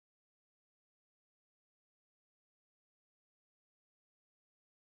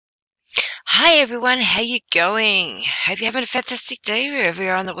Hi everyone, how you going? Hope you're having a fantastic day wherever you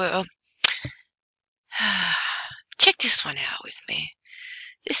are in the world. Check this one out with me.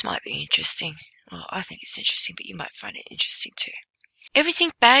 This might be interesting. Well, I think it's interesting, but you might find it interesting too.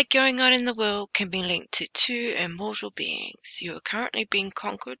 Everything bad going on in the world can be linked to two immortal beings. You are currently being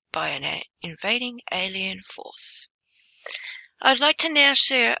conquered by an invading alien force. I'd like to now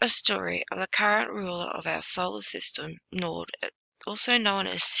share a story of the current ruler of our solar system, Nord, also known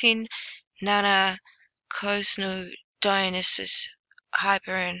as Sin Nana Kosnu Dionysus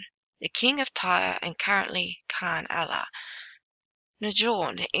Hyperin, the king of Tyre and currently Khan Allah.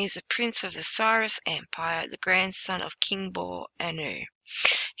 Najorn is a prince of the Cyrus Empire, the grandson of King Bor Anu.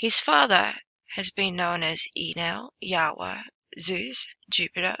 His father has been known as Enel, Yahweh, Zeus,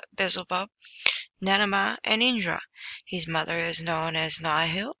 Jupiter, Beelzebub, Nanama, and Indra. His mother is known as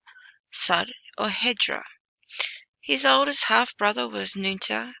Nihil, Sud, or Hedra. His oldest half-brother was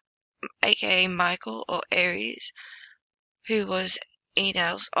Nunta, aka Michael or Ares, who was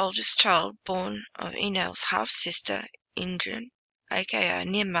Enel's oldest child, born of Enel's half-sister Indran, aka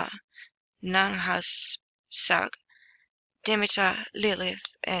Nima, Nanhasag, Demeter, Lilith,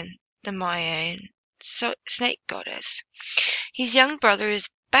 and the Mayan snake goddess. His young brother is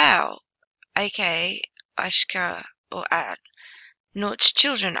Baal, aka Ashka or Ad. Nord's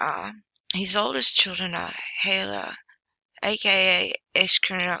children are, his oldest children are Hela, aka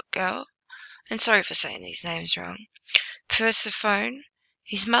Eshkanagal, and sorry for saying these names wrong, Persephone.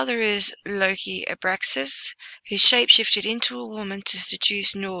 His mother is Loki Abraxas, who shapeshifted into a woman to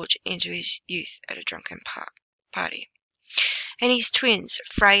seduce Nord into his youth at a drunken party. And his twins,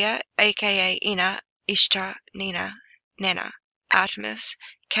 Freya, aka Ina, Ishtar, Nina, Artemis,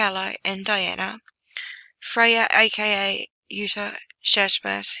 Kali, and Diana. Freya, aka Uta,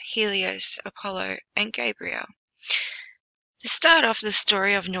 Shashmas, Helios, Apollo, and Gabriel. To start off the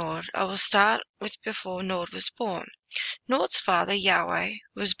story of Nord, I will start with before Nord was born. Nord's father, Yahweh,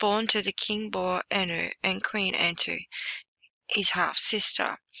 was born to the King Bor Anu and Queen Antu, his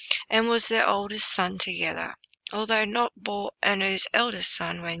half-sister, and was their oldest son together, although not Bor Anu's eldest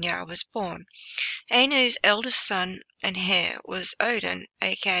son when Yah was born. Anu's eldest son and heir was Odin,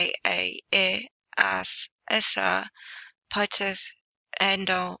 aka Er, As, Esar, Pyteth,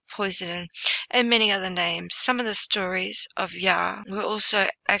 Andal, Poison, and many other names. Some of the stories of Yah were also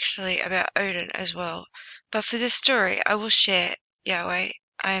actually about Odin as well. But for this story, I will share Yahweh.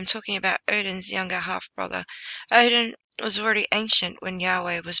 I am talking about Odin's younger half-brother. Odin was already ancient when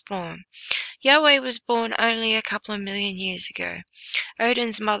Yahweh was born. Yahweh was born only a couple of million years ago.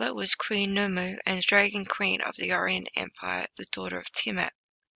 Odin's mother was Queen Numu and Dragon Queen of the Orient Empire, the daughter of Tiamat.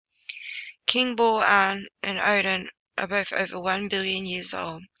 King Bor An and Odin are both over 1 billion years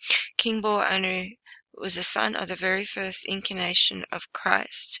old. King Bor Anu was the son of the very first incarnation of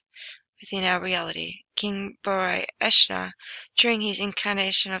Christ within our reality. King Bore Ashna, during his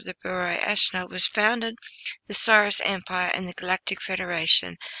incarnation of the Bore Ashna, was founded the Cyrus Empire and the Galactic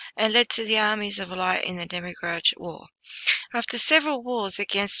Federation, and led to the armies of light in the Demigrudge War. After several wars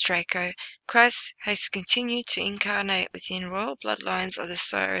against Draco, Christ has continued to incarnate within royal bloodlines of the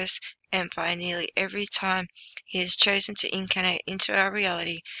Cyrus Empire nearly every time he has chosen to incarnate into our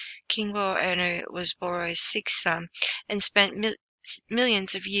reality. King Bor Anu was Boro's sixth son and spent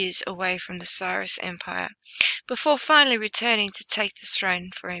millions of years away from the Cyrus Empire, before finally returning to take the throne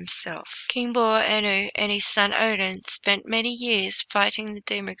for himself. King Bor Anu and his son Odin spent many years fighting the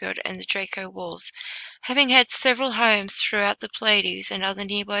Demigod and the Draco Wars. Having had several homes throughout the Pleiades and other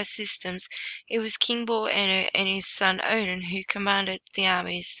nearby systems, it was King Bor Anu and his son Odin who commanded the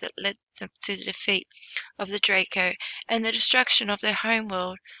armies that led them to the defeat of the Draco and the destruction of their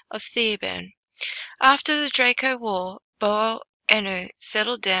homeworld of Theoban. After the Draco War, Bor Anu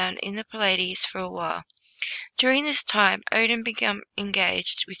settled down in the Pleiades for a while. During this time, Odin became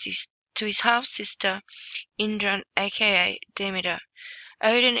engaged to his half-sister Indran, aka Demeter.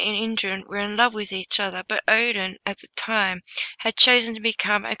 Odin and Indran were in love with each other, but Odin, at the time, had chosen to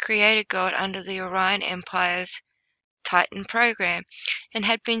become a creator god under the Orion Empire's Titan program, and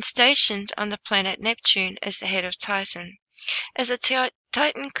had been stationed on the planet Neptune as the head of Titan. As a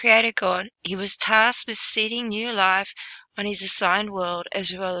Titan creator god, he was tasked with seeding new life on his assigned world,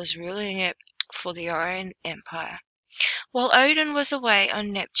 as well as ruling it for the Orion Empire. While Odin was away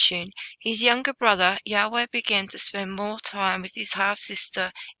on Neptune, his younger brother Yahweh began to spend more time with his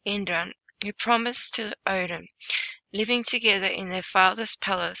half-sister Indran, who promised to Odin, living together in their father's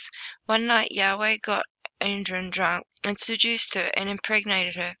palace. One night Yahweh got Indran drunk and seduced her and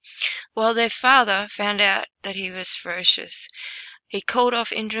impregnated her, while their father found out that he was ferocious. He called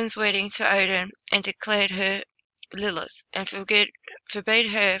off Indran's wedding to Odin and declared her Lilith and forbade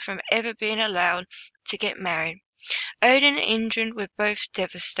her from ever being allowed to get married. Odin and Indra were both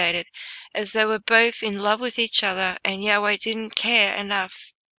devastated, as they were both in love with each other, and Yahweh didn't care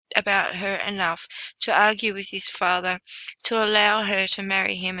about her enough to argue with his father to allow her to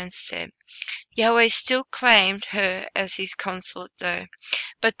marry him instead. Yahweh still claimed her as his consort though,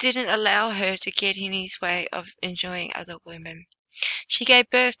 but didn't allow her to get in his way of enjoying other women. She gave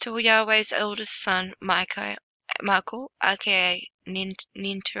birth to Yahweh's eldest son, Michael, aka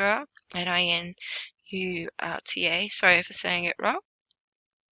Nintura, N-I-N-U-R-T-A, sorry for saying it wrong.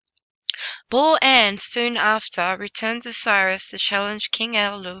 Bor-An soon after returned to Cyrus to challenge King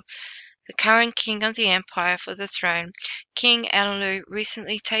Elu, the current king of the empire, for the throne. King Elu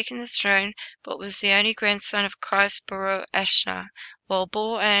recently taken the throne, but was the only grandson of Christ Boro Ashna, while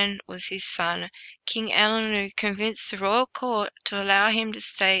Bor-An was his son. King Elu convinced the royal court to allow him to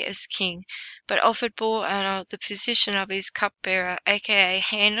stay as king, but offered Bor-An the position of his cupbearer, aka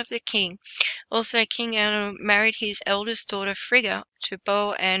hand of the king. Also, King Elu married his eldest daughter Frigga to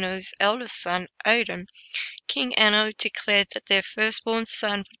Bor-Anu's eldest son Odin. King Anu declared that their firstborn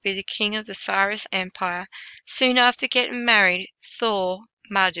son would be the king of the Cyrus Empire. Soon after getting married, Thor,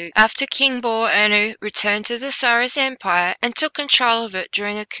 Marduk. After King Bor-Anu returned to the Cyrus Empire and took control of it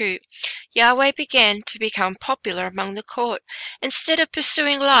during a coup, Yahweh began to become popular among the court. Instead of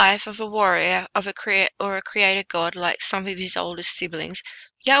pursuing life of a warrior a creator god like some of his older siblings,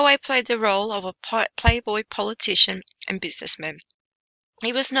 Yahweh played the role of a playboy politician and businessman.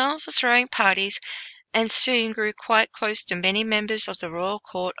 He was known for throwing parties and soon grew quite close to many members of the royal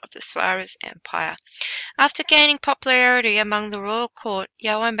court of the Cyrus Empire. After gaining popularity among the royal court,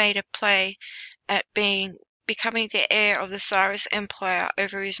 Yahweh made a play at becoming the heir of the Cyrus Empire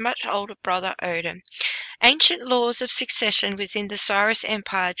over his much older brother Odin. Ancient laws of succession within the Cyrus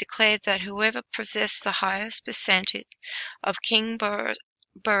Empire declared that whoever possessed the highest percentage of King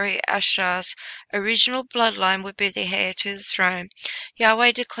Buri Ashar's original bloodline would be the heir to the throne.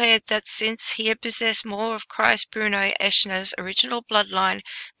 Yahweh declared that since he had possessed more of Christ Bruno Eshnar's original bloodline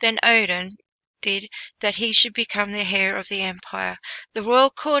than Odin did, that he should become the heir of the empire. The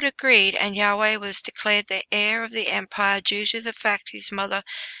royal court agreed, and Yahweh was declared the heir of the empire due to the fact his mother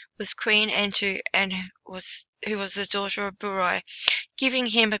was Queen Entu, and who was the daughter of Buri, giving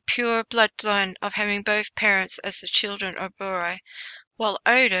him a pure bloodline of having both parents as the children of Buri. While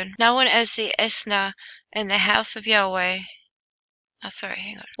Odin, known as the Esna and the house of Yahweh,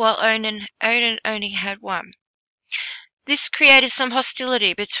 While Odin only had one. This created some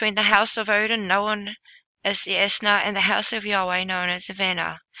hostility between the house of Odin, known as the Esna, and the house of Yahweh, known as the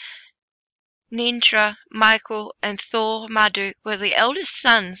Vena. Nindra, Michael, and Thor Marduk were the eldest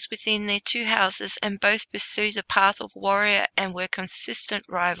sons within their two houses, and both pursued the path of warrior and were consistent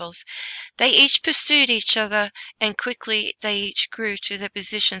rivals. They each pursued each other, and quickly they each grew to the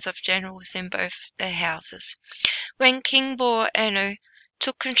positions of general within both their houses. When King Bor-Anu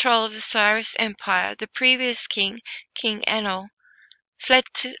took control of the Cyrus Empire, the previous king, King Enlil, fled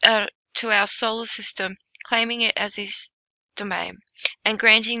to our solar system, claiming it as his domain, and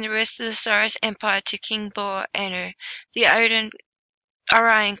granting the rest of the Cyrus Empire to King Bor-Anu. The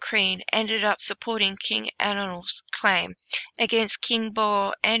Orion Queen ended up supporting King Enlil's claim against King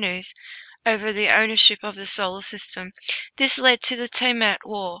Bor-Anu's over the ownership of the solar system. This led to the Tiamat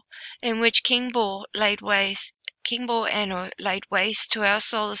War, in which King Bor-Anu laid waste to our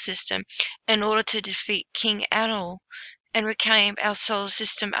solar system in order to defeat King Enlil and reclaim our solar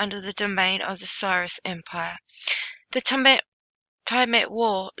system under the domain of the Cyrus Empire. The Tiamat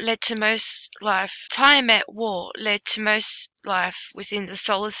War led to most life within the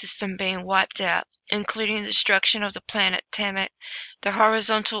solar system being wiped out, including the destruction of the planet Tiamat, the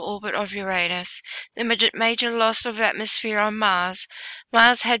horizontal orbit of Uranus, the major loss of atmosphere on Mars.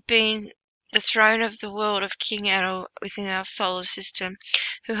 Mars had been the throne of the world of King Enlil within our solar system,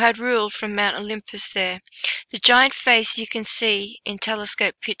 who had ruled from Mount Olympus there. The giant face you can see in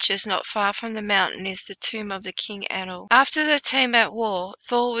telescope pictures not far from the mountain is the tomb of the King Enlil. After the Tiamat War,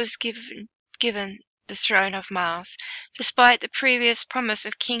 Thor was given the throne of Mars, despite the previous promise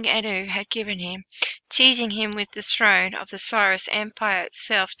of King Enlil had given him, teasing him with the throne of the Cyrus Empire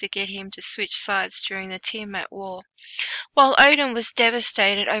itself to get him to switch sides during the Tiamat War. While Odin was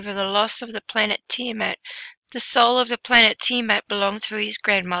devastated over the loss of the planet Tiamat, the soul of the planet Tiamat belonged to his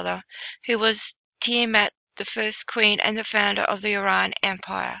grandmother, who was Tiamat, the first queen and the founder of the Orion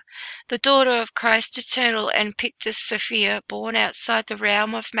Empire. The daughter of Christ Eternal and Pictus Sophia, born outside the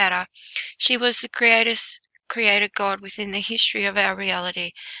realm of matter, she was the creator god within the history of our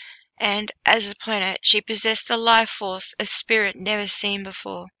reality, and as a planet she possessed a life force, a spirit never seen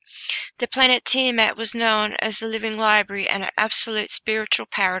before. The planet Tiamat was known as the living library and an absolute spiritual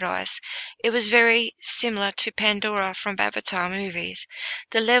paradise. It was very similar to Pandora from Avatar movies.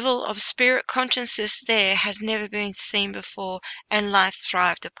 The level of spirit consciousness there had never been seen before, and life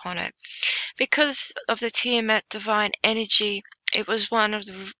thrived upon it. Because of the Tiamat divine energy, it was one of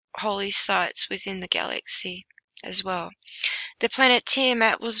the holy sites within the galaxy as well. The planet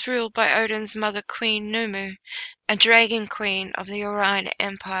Tiamat was ruled by Odin's mother Queen Numu, a dragon queen of the Orion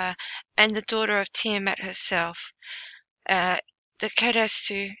Empire and the daughter of Tiamat herself. The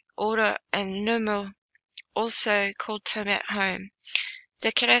Kadastu order and Numu also called Tiamat home.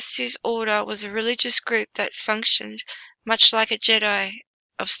 The Kadastu's order was a religious group that functioned much like a Jedi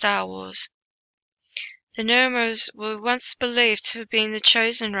of Star Wars. The Numus were once believed to have been the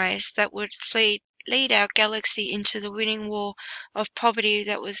chosen race that would lead our galaxy into the winning war of poverty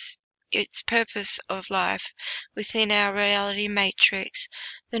that was its purpose of life within our reality matrix.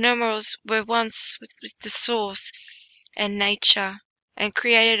 The Numerals were once with the source and nature, and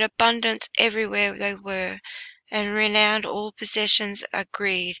created abundance everywhere they were, and renowned all possessions are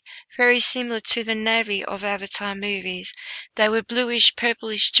greed, very similar to the Na'vi of Avatar movies. They were bluish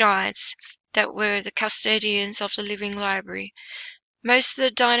purplish giants that were the custodians of the living library. Most of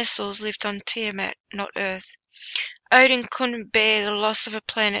the dinosaurs lived on Tiamat, not Earth. Odin couldn't bear the loss of a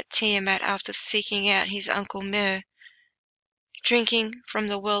planet Tiamat after seeking out his uncle Mir. Drinking from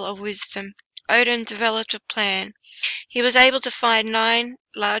the well of wisdom, Odin developed a plan. He was able to find 9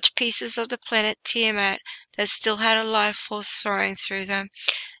 large pieces of the planet Tiamat that still had a life force flowing through them,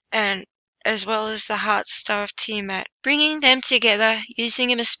 and as well as the heart star of Tiamat. Bringing them together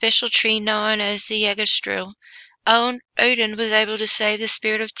using a special tree known as the Yggdrasil, Odin was able to save the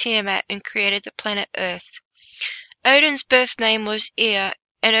spirit of Tiamat and created the planet Earth. Odin's birth name was Ea,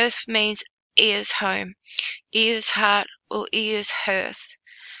 and Earth means Ea's home, Ea's heart, or Ea's hearth.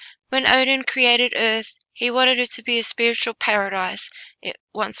 When Odin created Earth, he wanted it to be a spiritual paradise it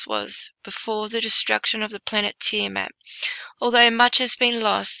once was, before the destruction of the planet Tiamat. Although much has been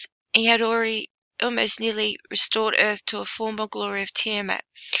lost, he had already almost nearly restored Earth to a former glory of Tiamat.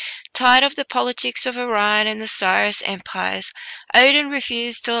 Tired of the politics of Orion and the Cyrus empires, Odin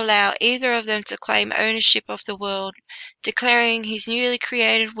refused to allow either of them to claim ownership of the world, declaring his newly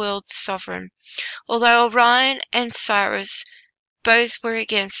created world sovereign. Although Orion and Cyrus both were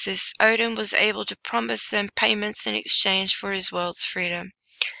against this, Odin was able to promise them payments in exchange for his world's freedom.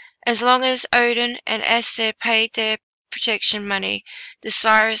 As long as Odin and Aster paid their protection money, the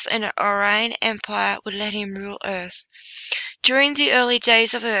Cyrus and Orion Empire would let him rule Earth. During the early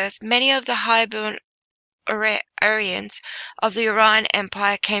days of Earth, many of the highborn Aryans of the Orion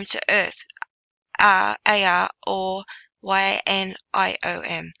Empire came to Earth, AR or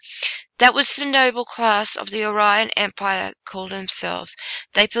YNIOM. That was the noble class of the Orion Empire called themselves.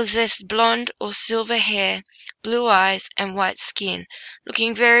 They possessed blonde or silver hair, blue eyes, and white skin,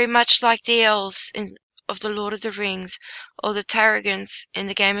 looking very much like the elves of the Lord of the Rings or the Targaryen's in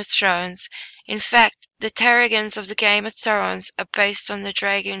the Game of Thrones. In fact, the Targaryens of the Game of Thrones are based on the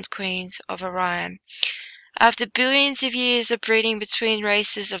dragon queens of Orion. After billions of years of breeding between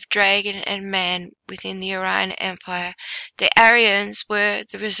races of dragon and man within the Orion Empire, the Aryans were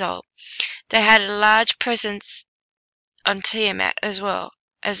the result. They had a large presence on Tiamat as well,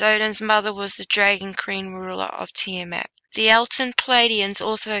 as Odin's mother was the dragon queen ruler of Tiamat. The Altan Pleiadians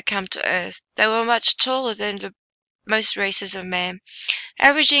also come to Earth. They were much taller than most races of man,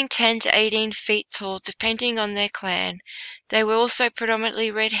 averaging 10 to 18 feet tall depending on their clan. They were also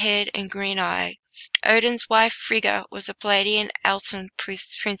predominantly red-haired and green-eyed. Odin's wife Frigga was a Pleiadian Altan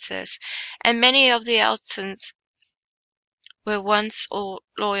princess, and many of the Altans were once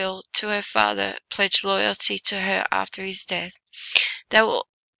loyal to her father, pledged loyalty to her after his death. There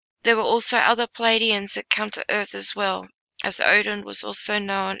were also other Pleiadians that come to Earth as well, as Odin was also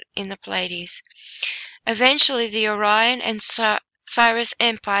known in the Pleiades. Eventually, the Orion and Cyrus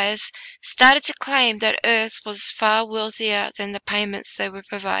empires started to claim that Earth was far wealthier than the payments they were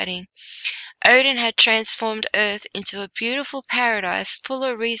providing. Odin had transformed Earth into a beautiful paradise full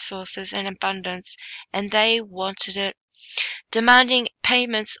of resources and abundance, and they wanted it. Demanding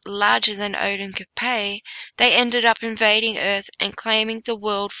payments larger than Odin could pay, they ended up invading Earth and claiming the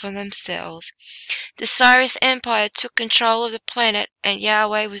world for themselves. The Cyrus Empire took control of the planet, and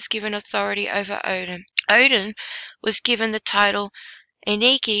Yahweh was given authority over Odin. Odin was given the title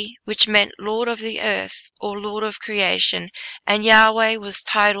Enki, which meant Lord of the Earth, or Lord of Creation, and Yahweh was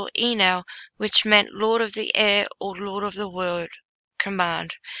titled Enel, which meant Lord of the Air, or Lord of the World.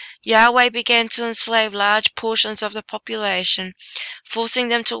 Command. Yahweh began to enslave large portions of the population, forcing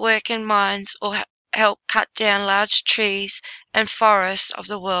them to work in mines or helped cut down large trees and forests of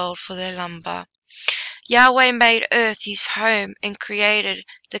the world for their lumber. Yahweh made earth his home and created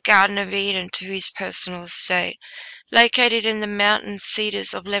the Garden of Eden to his personal estate, located in the mountain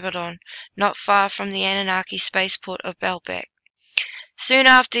cedars of Lebanon, not far from the Anunnaki spaceport of Baalbek. Soon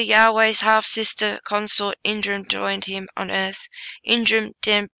after, Yahweh's half-sister consort Indram joined him on earth. Indram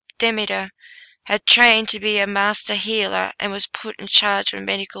Demeter had trained to be a master healer and was put in charge of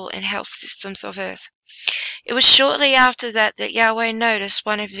medical and health systems of earth. It was shortly after that Yahweh noticed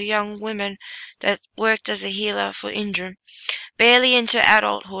one of the young women that worked as a healer for Indram. Barely into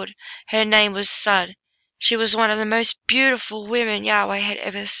adulthood, her name was Sud. She was one of the most beautiful women Yahweh had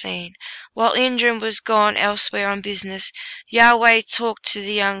ever seen. While Indram was gone elsewhere on business, Yahweh talked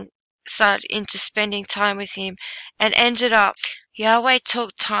the young Sud into spending time with him and ended up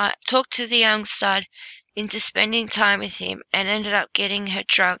getting her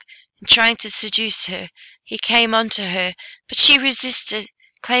drunk and trying to seduce her. He came on to her, but she resisted,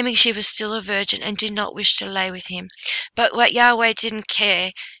 claiming she was still a virgin and did not wish to lay with him. But what Yahweh didn't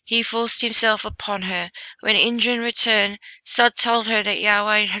care. He forced himself upon her. When Indran returned, Sud told her that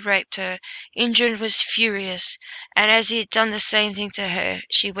Yahweh had raped her. Indran was furious, and as he had done the same thing to her,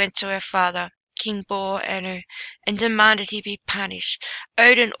 she went to her father, King Bor-Anu, and demanded he be punished.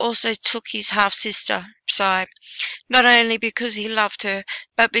 Odin also took his half-sister side, not only because he loved her,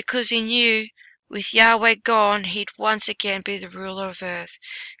 but because he knew with Yahweh gone, he'd once again be the ruler of earth.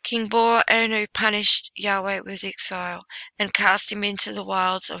 King Bor-Anu punished Yahweh with exile and cast him into the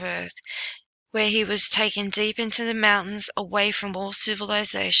wilds of earth, where he was taken deep into the mountains away from all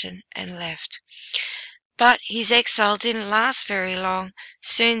civilization and left. But his exile didn't last very long.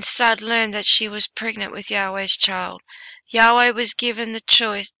 Soon Sud learned that she was pregnant with Yahweh's child. Yahweh was given the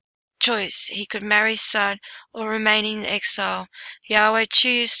choice. He could marry Sud or remain in exile. Yahweh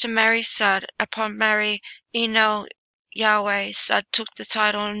chose to marry Sud. Upon marrying Enel Yahweh, Sud took the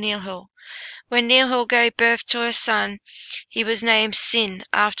title of Nilhil. When Nilhil gave birth to a son, he was named Sin,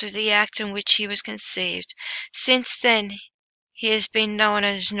 after the act in which he was conceived. Since then, he has been known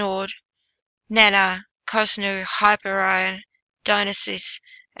as Nord, Nana, Cosnu, Hyperion, Dionysus,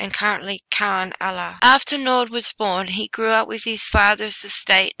 and currently Khan Allah. After Nord was born, he grew up with his father's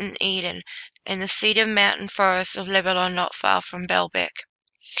estate in Eden, in the cedar mountain forest of Lebanon, not far from Baalbek.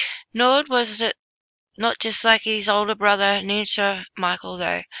 Nord was not just like his older brother Ninja Michael,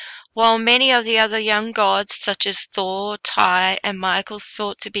 though. While many of the other young gods, such as Thor, Ty, and Michael,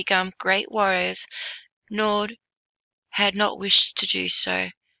 sought to become great warriors, Nord had not wished to do so.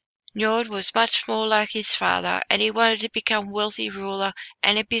 Njord was much more like his father, and he wanted to become a wealthy ruler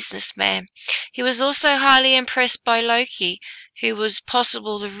and a businessman. He was also highly impressed by Loki, who was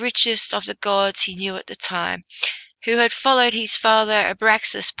possibly the richest of the gods he knew at the time, who had followed his father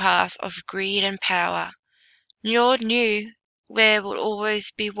Abraxas' path of greed and power. Njord knew there would always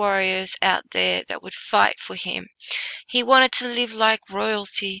be warriors out there that would fight for him. He wanted to live like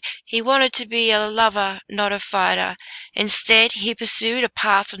royalty. He wanted to be a lover, not a fighter. Instead, he pursued a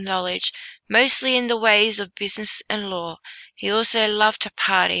path of knowledge, mostly in the ways of business and law. He also loved to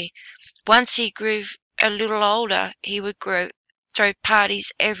party. Once he grew a little older, he would throw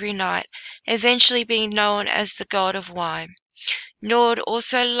parties every night, eventually being known as the god of wine. Nord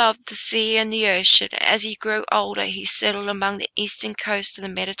also loved the sea and the ocean. As he grew older, he settled along the eastern coast of the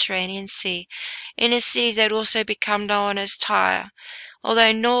Mediterranean Sea, in a sea that also became known as Tyre.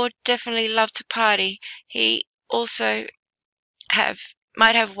 Although Nord definitely loved to party, he also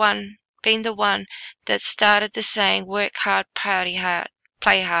might have been the one that started the saying, "Work hard, party hard,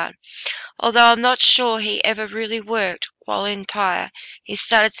 play hard." Although I'm not sure he ever really worked while in Tyre, he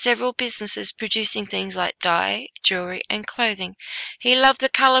started several businesses producing things like dye, jewelry, and clothing. He loved the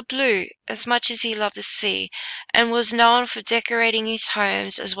color blue as much as he loved the sea, and was known for decorating his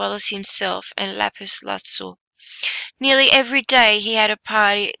homes as well as himself in lapis lazuli. Nearly every day he had a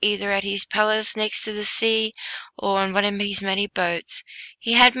party either at his palace next to the sea or on one of his many boats.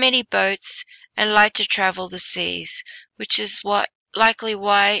 He had many boats and liked to travel the seas, which is likely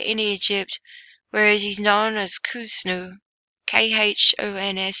why in Egypt, whereas he's known as Khonshu,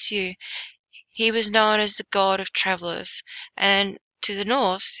 Khonsu, he was known as the god of travelers, and to the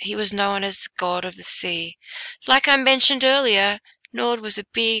north he was known as the god of the sea. Like I mentioned earlier, Nord was a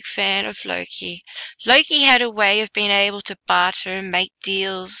big fan of Loki. Loki had a way of being able to barter and make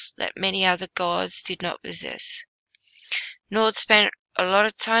deals that many other gods did not possess. Nord spent a lot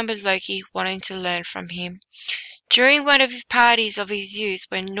of time with Loki, wanting to learn from him. During one of his parties of his youth,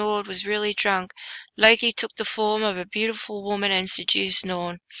 when Nord was really drunk, Loki took the form of a beautiful woman and seduced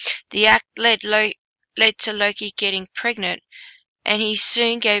Nord. The act led to Loki getting pregnant, and he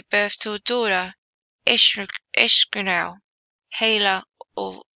soon gave birth to a daughter, Eshkunal, Hela,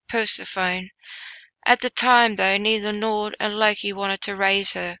 or Persephone. At the time, though, neither Nord and Loki wanted to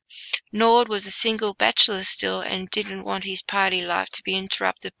raise her. Nord was a single bachelor still and didn't want his party life to be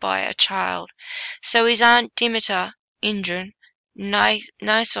interrupted by a child. So his aunt Demeter, Indran,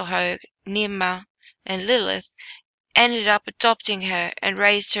 Nyselhogue, Nirma, and Lilith ended up adopting her and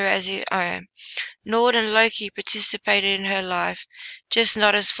raised her as their own. Nord and Loki participated in her life, just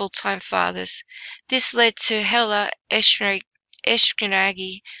not as full-time fathers. This led to Hela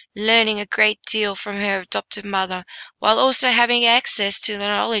Eshkenagi learning a great deal from her adopted mother, while also having access to the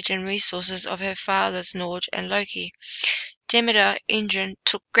knowledge and resources of her fathers Nord and Loki. Demeter Indran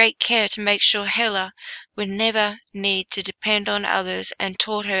took great care to make sure Hela would never need to depend on others and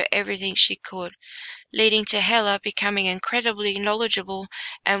taught her everything she could, leading to Hela becoming incredibly knowledgeable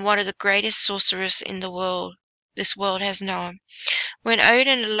and one of the greatest sorcerers in the world this world has known. When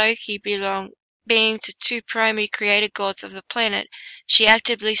Odin and Loki being the two primary creator gods of the planet, she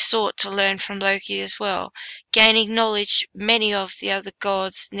actively sought to learn from Loki as well, gaining knowledge many of the other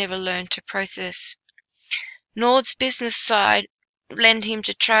gods never learned to possess. Nord's business side led him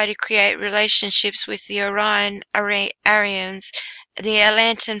to try to create relationships with the Orion Aryans, the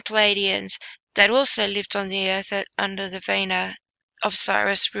Atlantean Pleiadians, that also lived on the Earth under the Vena of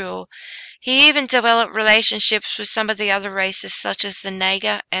Cyrus' rule. He even developed relationships with some of the other races such as the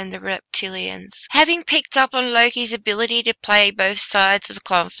Naga and the Reptilians. Having picked up on Loki's ability to play both sides of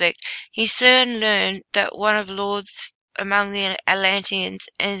conflict, he soon learned that one of lords among the Atlanteans,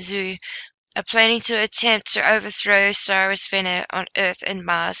 Enzu, are planning to attempt to overthrow Cyrus Vena on Earth and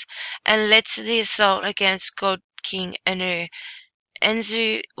Mars, and led to the assault against God King Anu.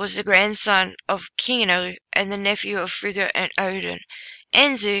 Enzu was the grandson of King Anu and the nephew of Frigga and Odin.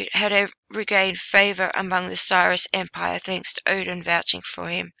 Enzu had regained favour among the Cyrus Empire thanks to Odin vouching for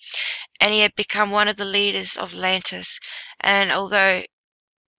him, and he had become one of the leaders of Atlantis. And although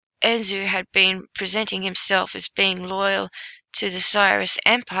Enzu had been presenting himself as being loyal to the Cyrus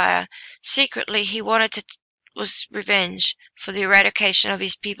Empire, secretly he was revenge for the eradication of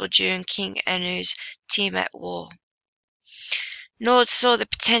his people during King Anu's Tiamat War. Nord saw the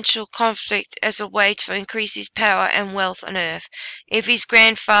potential conflict as a way to increase his power and wealth on Earth. If his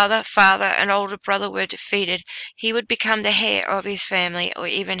grandfather, father, and older brother were defeated, he would become the heir of his family or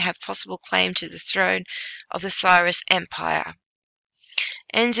even have possible claim to the throne of the Cyrus Empire.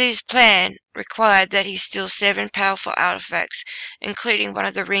 Enzu's plan required that he steal 7 powerful artifacts, including one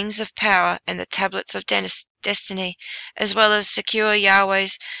of the Rings of Power and the Tablets of Destiny, as well as secure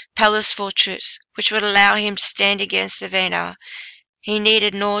Yahweh's palace fortress, which would allow him to stand against the Venar. He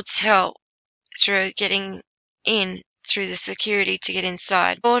needed Nord's help through getting in through the security to get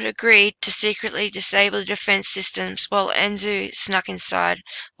inside. Nord agreed to secretly disable the defense systems while Enzu snuck inside,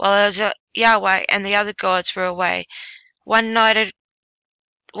 while Yahweh and the other gods were away. Once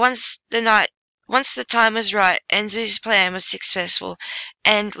the time was right, Enzu's plan was successful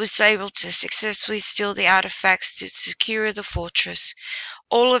and was able to successfully steal the artifacts to secure the fortress.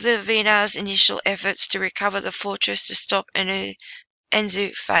 All of the Venar's initial efforts to recover the fortress to stop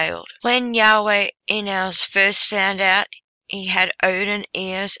Enzu failed. When Yahweh Enos first found out, he had Odin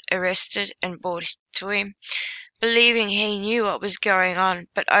ears arrested and brought to him, believing he knew what was going on,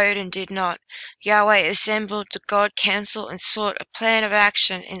 but Odin did not. Yahweh assembled the God Council and sought a plan of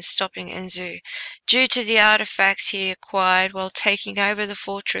action in stopping Enzu. Due to the artifacts he acquired while taking over the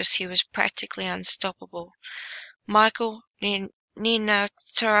fortress, he was practically unstoppable. Michael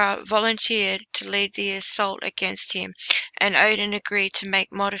Ninatara volunteered to lead the assault against him, and Odin agreed to make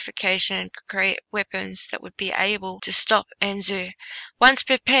modification and create weapons that would be able to stop Enzu. Once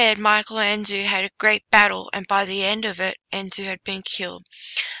prepared, Michael and Enzu had a great battle, and by the end of it, Enzu had been killed.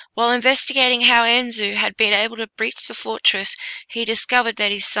 While investigating how Enzu had been able to breach the fortress, he discovered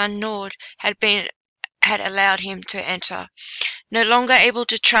that his son Nord had allowed him to enter. No longer able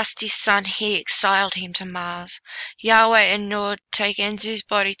to trust his son, he exiled him to Mars. Yahweh and Nord take Enzu's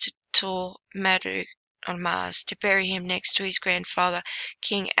body to Tor Marduk on Mars to bury him next to his grandfather,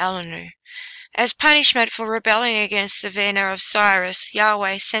 King Alanu. As punishment for rebelling against the Venar of Cyrus,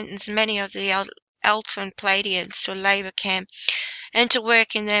 Yahweh sentenced many of the Altan Pleiadians to a labor camp and to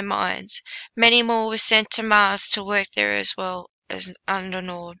work in their mines. Many more were sent to Mars to work there as well as under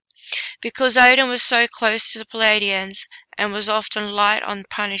Nord. Because Odin was so close to the Pleiadians and was often light on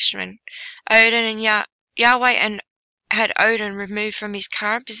punishment, Odin and Yahweh had Odin removed from his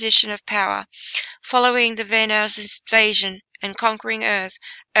current position of power. Following the Venar's invasion and conquering Earth,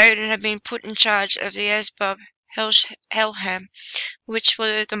 Odin had been put in charge of the Asbab Helham, which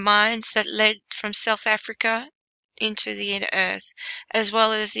were the mines that led from South Africa into the inner earth, as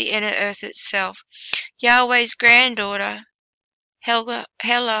well as the inner earth itself. Yahweh's granddaughter,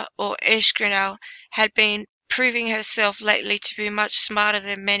 Hela or Eshgrinal, had been proving herself lately to be much smarter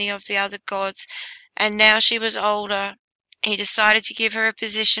than many of the other gods, and now she was older. He decided to give her a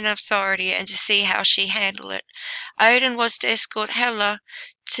position of authority and to see how she handled it. Odin was to escort Hela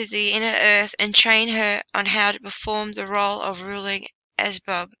to the inner earth and train her on how to perform the role of ruling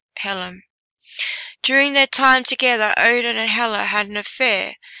Asbab, Helm. During their time together, Odin and Hela had an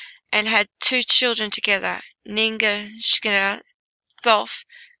affair and had 2 children together, Ninga, Thoth,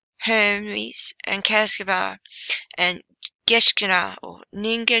 Hermes, and Cascabar, and Geshkina, or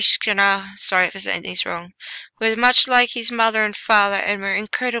Ningeshkina, sorry if I said these wrong, were much like his mother and father and were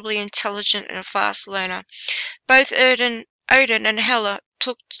incredibly intelligent and a fast learner. Both Odin and Hela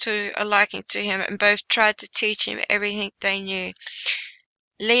took to a liking to him and both tried to teach him everything they knew,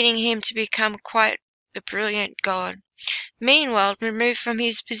 leading him to become quite the brilliant god. Meanwhile, removed from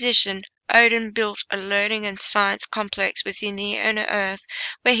his position, Odin built a learning and science complex within the inner earth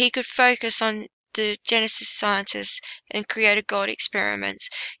where he could focus on the Genesis scientists and create god experiments.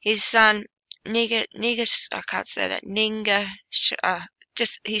 His son his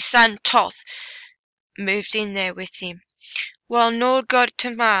son Toth moved in there with him. While Nord got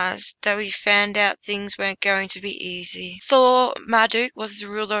to Mars, though he found out things weren't going to be easy. Thor Marduk was the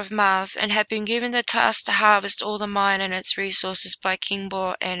ruler of Mars and had been given the task to harvest all the mine and its resources by King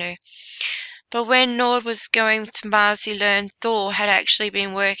Bor Enu. But when Nord was going to Mars, he learned Thor had actually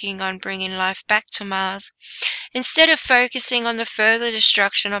been working on bringing life back to Mars. Instead of focusing on the further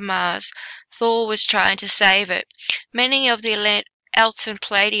destruction of Mars, Thor was trying to save it. Many of the Elton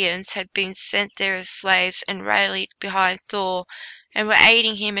Palladians had been sent there as slaves and rallied behind Thor and were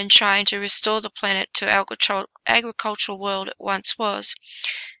aiding him in trying to restore the planet to agricultural world it once was.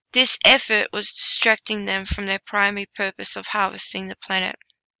 This effort was distracting them from their primary purpose of harvesting the planet.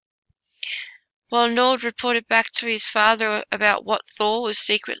 While Nord reported back to his father about what Thor was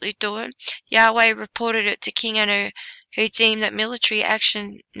secretly doing, Yahweh reported it to King Anu, who deemed that military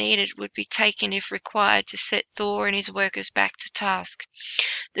action needed would be taken if required to set Thor and his workers back to task.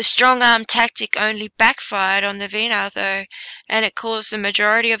 The strong-arm tactic only backfired on the Venar, though, and it caused the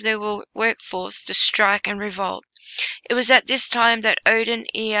majority of their workforce to strike and revolt. It was at this time that Odin,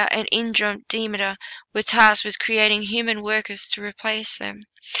 Ea, and Indra Demeter were tasked with creating human workers to replace them.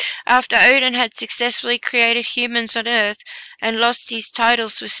 After Odin had successfully created humans on Earth and lost his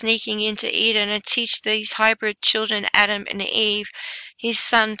titles for sneaking into Eden and teach these hybrid children Adam and Eve, his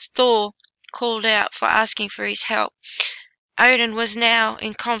son Thor called out for asking for his help. Odin was now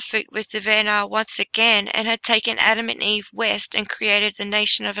in conflict with the Venar once again and had taken Adam and Eve west and created the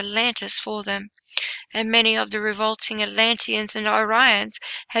nation of Atlantis for them. And many of the revolting Atlanteans and Orions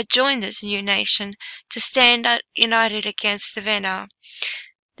had joined this new nation to stand united against the Venar.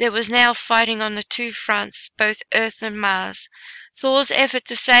 There was now fighting on the 2 fronts, both Earth and Mars. Thor's effort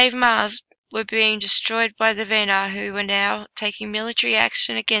to save Mars were being destroyed by the Venar, who were now taking military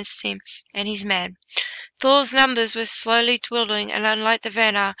action against him and his men. Thor's numbers were slowly dwindling, and unlike the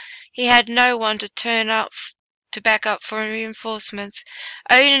Venar, he had no one to turn up to back up for reinforcements.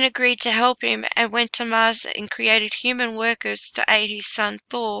 Odin agreed to help him and went to Mars and created human workers to aid his son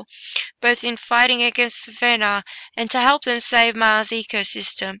Thor, both in fighting against the Venar and to help them save Mars'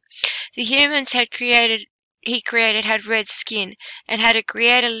 ecosystem. The humans he created had red skin and had a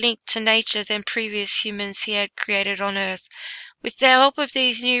greater link to nature than previous humans he had created on Earth. With the help of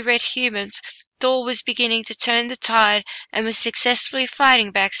these new red humans, Thor was beginning to turn the tide and was successfully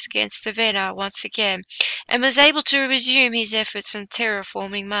fighting back against the Venar once again, and was able to resume his efforts on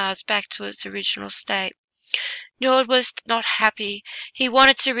terraforming Mars back to its original state. Nord was not happy. He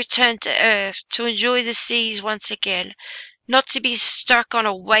wanted to return to Earth, to enjoy the seas once again, not to be stuck on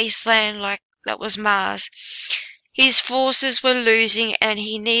a wasteland like that was Mars. His forces were losing and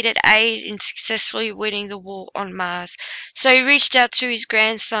he needed aid in successfully winning the war on Mars, so he reached out to his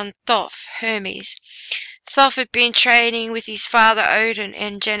grandson Thoth, Hermes. Thoth had been training with his father Odin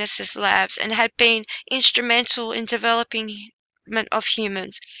in Genesis labs and had been instrumental in developing of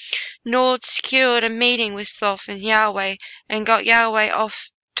humans. Nord secured a meeting with Thoth and Yahweh and got Yahweh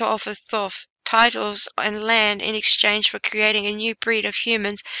to offer Thoth titles and land in exchange for creating a new breed of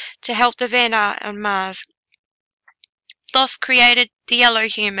humans to help the Venar on Mars. Thoth created the Yellow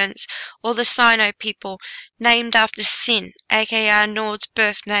Humans, or the Sino people, named after Sin, aka Nord's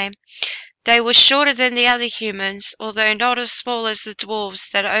birth name. They were shorter than the other humans, although not as small as the dwarves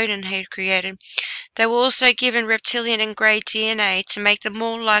that Odin had created. They were also given reptilian and grey DNA to make them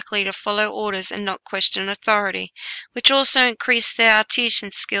more likely to follow orders and not question authority, which also increased their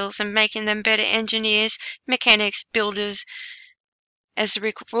artisan skills and making them better engineers, mechanics, builders. As a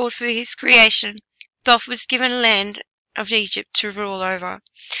reward for his creation, Thoth was given land of Egypt to rule over.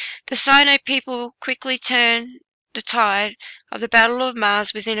 The Sino people quickly turned the tide of the Battle of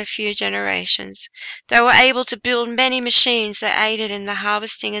Mars within a few generations. They were able to build many machines that aided in the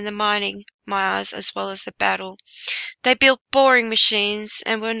harvesting and the mining Mars as well as the battle. They built boring machines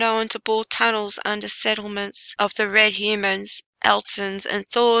and were known to bore tunnels under settlements of the red humans, Eltons, and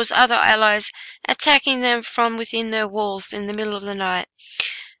Thor's other allies, attacking them from within their walls in the middle of the night.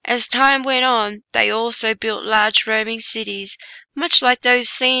 As time went on, they also built large roaming cities, much like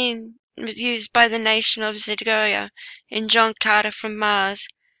those used by the nation of Zedgoya in John Carter from Mars,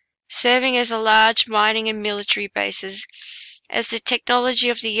 serving as a large mining and military bases. As the technology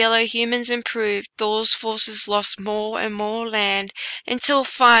of the yellow humans improved, Thor's forces lost more and more land until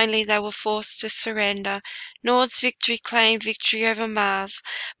finally they were forced to surrender. Nord's victory claimed victory over Mars,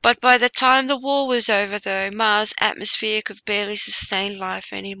 but by the time the war was over, though, Mars' atmosphere could barely sustain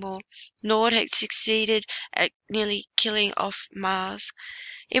life anymore. Nord had succeeded at nearly killing off Mars.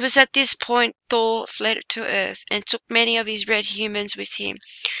 It was at this point Thor fled to Earth and took many of his red humans with him,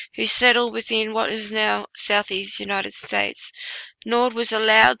 who settled within what is now southeast United States. Nord was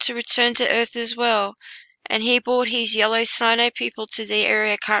allowed to return to Earth as well, and he brought his yellow Sino people to the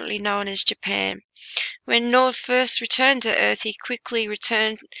area currently known as Japan. When Nord first returned to Earth, he quickly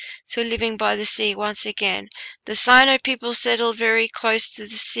returned to living by the sea once again. The Sino people settled very close to the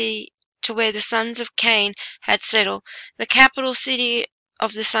sea, to where the sons of Cain had settled. The capital city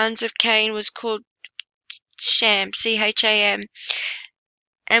of the sons of Cain was called Cham, C-H-A-M,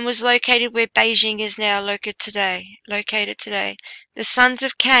 and was located where Beijing is now located today. The sons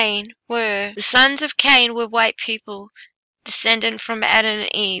of Cain were white people, descendant from Adam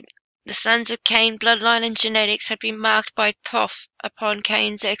and Eve. The sons of Cain bloodline and genetics had been marked by Thoth upon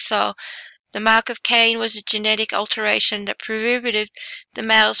Cain's exile. The mark of Cain was a genetic alteration that prohibited the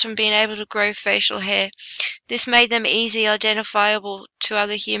males from being able to grow facial hair. This made them easily identifiable to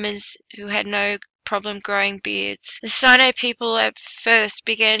other humans who had no problem growing beards. The Sino people at first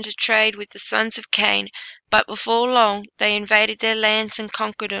began to trade with the sons of Cain, but before long they invaded their lands and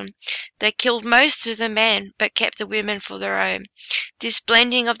conquered them. They killed most of the men, but kept the women for their own. This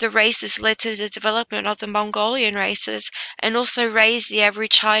blending of the races led to the development of the Mongolian races, and also raised the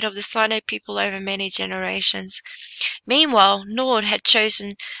average height of the Sino people over many generations. Meanwhile, Nord had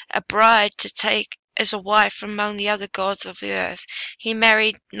chosen a bride to take as a wife from among the other gods of the earth. He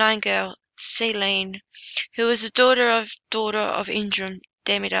married Ningel, Selene, who was the daughter of Indra,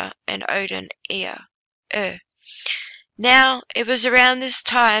 Demeter, and Odin, Ea. Now, it was around this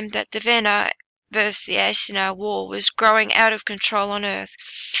time that the Vena versus the Asina war was growing out of control on Earth,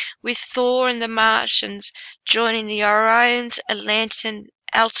 with Thor and the Martians joining the Orions, Atlantean,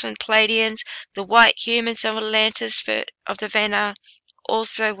 Alton Pleiadians. The white humans of Atlantis of the Vena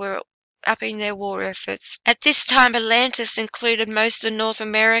also were upping their war efforts. At this time, Atlantis included most of North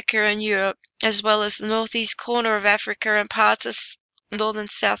America and Europe, as well as the northeast corner of Africa and parts of North and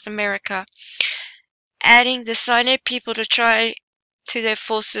South America. Adding the Sino people to their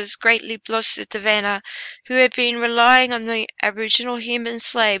forces greatly boosted the Vena, who had been relying on the aboriginal human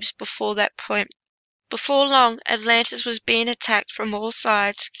slaves before that point. Before long, Atlantis was being attacked from all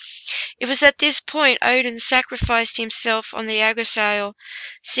sides. It was at this point Odin sacrificed himself on the Yggdrasil,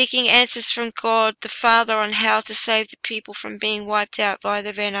 seeking answers from God the Father on how to save the people from being wiped out by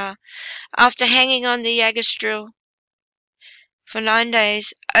the Vena. After hanging on the Yggdrasil for 9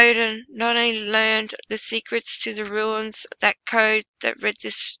 days, Odin not only learned the secrets to the ruins, that code that read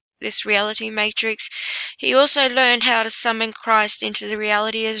this reality matrix, he also learned how to summon Christ into the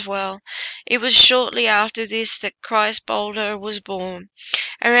reality as well. It was shortly after this that Christ Balder was born.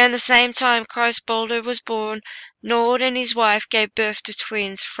 Around the same time Christ Balder was born, Nord and his wife gave birth to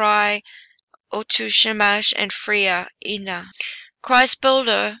twins, Frey, Otushamash, and Freya, Ina. Christ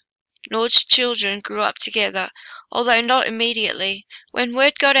Balder, Nord's children, grew up together, although not immediately. When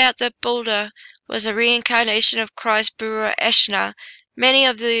word got out that Balder was a reincarnation of Christ Bura Eshna, many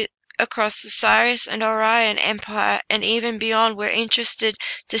of across the Sirius and Orion Empire and even beyond were interested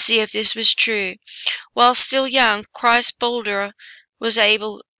to see if this was true. While still young, Christ Balder was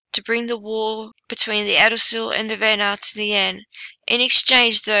able to bring the war between the Yggdrasil and the Vena to the end. In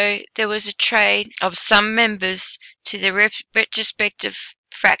exchange, though, there was a trade of some members to the retrospective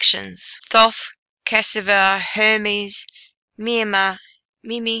fractions. Thoth, Cassiver, Hermes,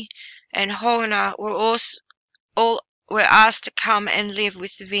 Mimi, and Hoena all were asked to come and live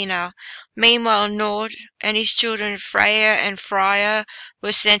with Vina. Meanwhile, Nord and his children Freya and Freya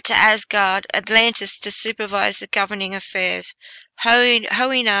were sent to Asgard, Atlantis, to supervise the governing affairs.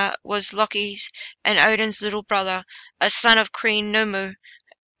 Hoena was Loki's and Odin's little brother, a son of Queen Numu,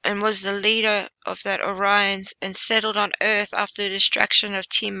 and was the leader of the Orions, and settled on Earth after the destruction of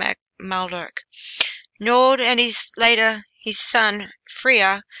Tiamat Maldork. Nord and his son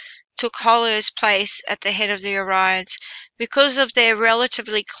Freya took Holer's place at the head of the Orions. Because of their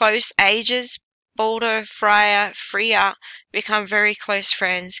relatively close ages, Balder, Freya become very close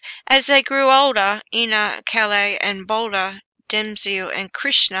friends. As they grew older, Ina, Kale, and Balder, Demsil, and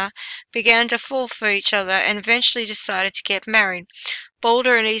Krishna began to fall for each other and eventually decided to get married.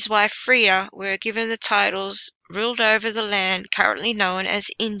 Balder and his wife Freya were given the titles, ruled over the land currently known as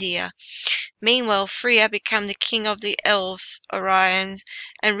India. Meanwhile, Freya became the king of the elves, Orion,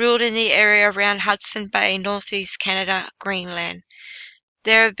 and ruled in the area around Hudson Bay, northeast Canada, Greenland.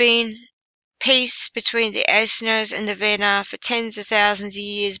 There have been peace between the Aesir's and the Vanir for tens of thousands of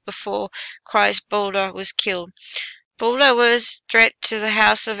years before Christ Balder was killed. Balder was a threat to the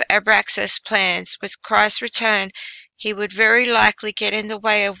House of Abraxas' plans. With Christ's return, he would very likely get in the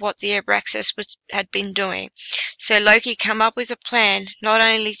way of what the Abraxas had been doing. So Loki came up with a plan not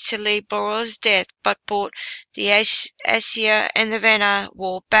only to lead Balder's death, but brought the Aesir and the Vanir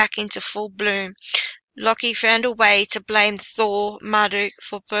war back into full bloom. Loki found a way to blame Thor Marduk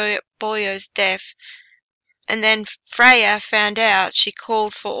for Balder's death, and then Freya found out. She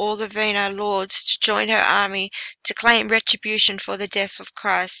called for all the Vanir lords to join her army to claim retribution for the death of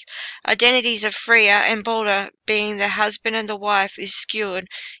Christ. Identities of Freya and Balder, being the husband and the wife, is skewed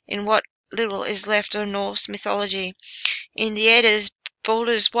in what little is left of Norse mythology. In the Eddas,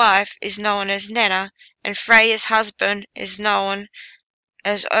 Balder's wife is known as Nanna, and Freya's husband is known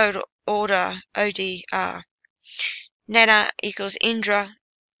as Oda. Nanna equals Indra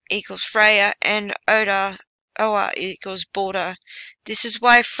equals Freya, and Oa equals Balder. This is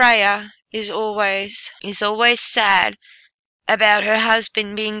why Freya is always sad about her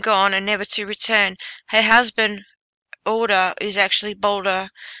husband being gone and never to return. Her husband, Oda, is actually Balder.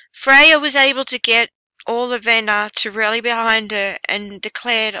 Freya was able to get all the Vanir to rally behind her and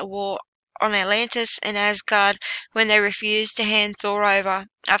declared a war on Atlantis and Asgard when they refused to hand Thor over.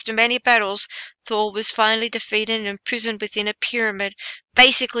 After many battles, Thor was finally defeated and imprisoned within a pyramid,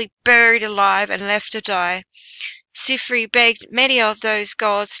 basically buried alive and left to die. Sifri begged many of those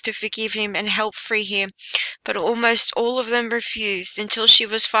gods to forgive him and help free him, but almost all of them refused until she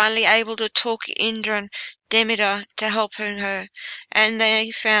was finally able to talk Indra and Demeter to help her, and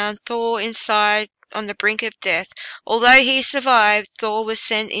they found Thor inside on the brink of death. Although he survived, Thor was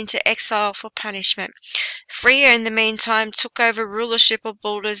sent into exile for punishment. Freya, in the meantime, took over rulership of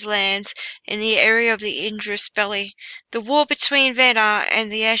Balder's lands in the area of the Indra's belly. The war between Vanir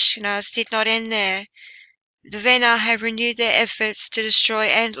and the Aesir did not end there. The Vanir had renewed their efforts to destroy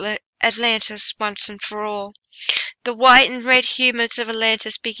Atlantis once and for all. The white and red humans of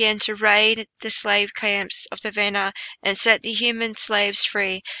Atlantis began to raid the slave camps of the Vanir and set the human slaves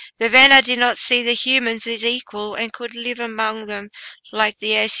free. The Vanir did not see the humans as equal and could live among them like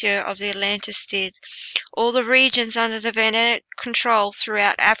the Aesir of the Atlantis did. All the regions under the Vanir control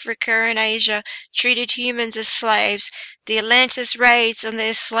throughout Africa and Asia treated humans as slaves. The Atlantis raids on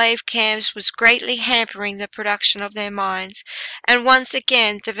their slave camps was greatly hampering the production of their mines, and once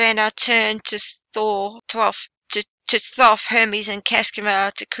again the Vanir turned to Thoth, Hermes, and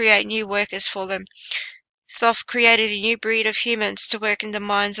Castamar to create new workers for them. Thoth created a new breed of humans to work in the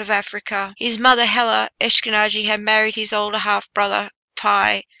mines of Africa. His mother Hela Ashkenazi had married his older half-brother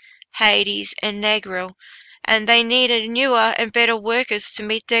Tai, Hades, and Negril, and they needed newer and better workers to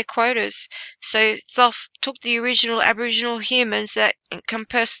meet their quotas. So Thoth took the original Aboriginal humans that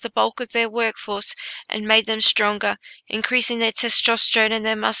encompassed the bulk of their workforce and made them stronger, increasing their testosterone and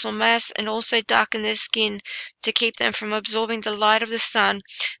their muscle mass, and also darkened their skin to keep them from absorbing the light of the sun,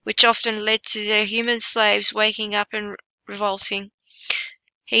 which often led to their human slaves waking up and revolting.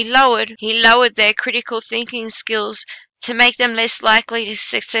 He lowered their critical thinking skills to make them less likely to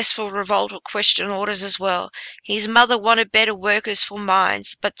successful revolt or question orders as well. His mother wanted better workers for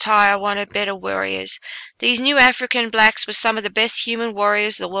mines, but Tyre wanted better warriors. These new African blacks were some of the best human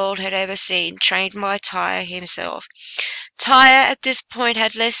warriors the world had ever seen, trained by Tyre himself. Tyre at this point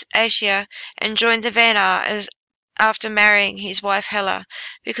had left Asia and joined the Vanir after marrying his wife Hela.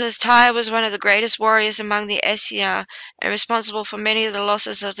 Because Tyre was one of the greatest warriors among the Aesir and responsible for many of the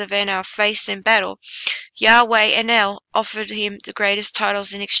losses of the Vanir faced in battle, Yahweh and El offered him the greatest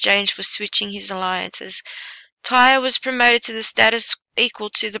titles in exchange for switching his alliances. Tyre was promoted to the status equal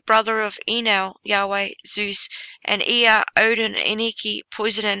to the brother of Enel, Yahweh, Zeus, and Ea, Odin, Enki,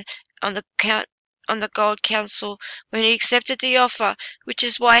 Poseidon on the god council when he accepted the offer, which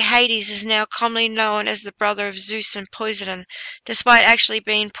is why Hades is now commonly known as the brother of Zeus and Poseidon, despite actually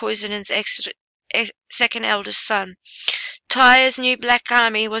being Poseidon's second eldest son. Tyre's new Black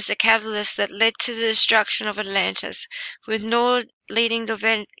Army was the catalyst that led to the destruction of Atlantis, with Nord leading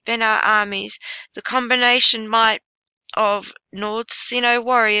the Venar armies. The combination might of Nord's Sino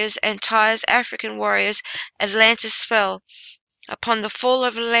warriors and Tyre's African warriors, Atlantis fell. Upon the fall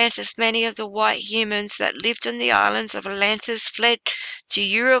of Atlantis, many of the white humans that lived on the islands of Atlantis fled to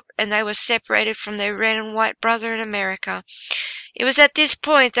Europe, and they were separated from their red and white brother in America. It was at this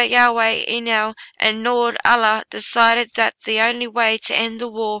point that Yahweh, Enel, and Nord Allah decided that the only way to end the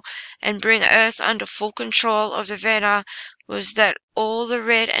war and bring Earth under full control of the Venar was that all the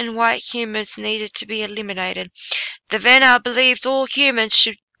red and white humans needed to be eliminated. The Venar believed all humans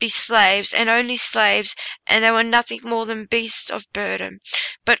should be slaves, and only slaves, and they were nothing more than beasts of burden.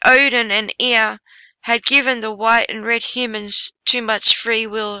 But Odin and Ea had given the white and red humans too much free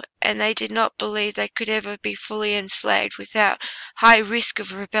will, and they did not believe they could ever be fully enslaved without high risk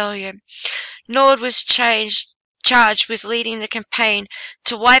of rebellion. Nord was charged with leading the campaign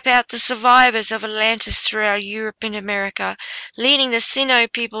to wipe out the survivors of Atlantis throughout Europe and America. Leading the Sino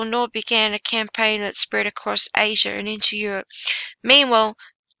people, Nord began a campaign that spread across Asia and into Europe. Meanwhile,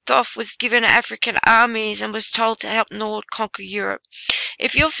 Thoth was given African armies and was told to help Nord conquer Europe.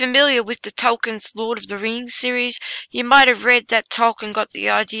 If you're familiar with the Tolkien's Lord of the Rings series, you might have read that Tolkien got the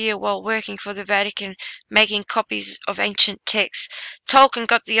idea while working for the Vatican, making copies of ancient texts. Tolkien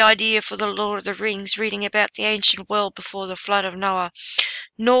got the idea for the Lord of the Rings, reading about the ancient world before the flood of Noah.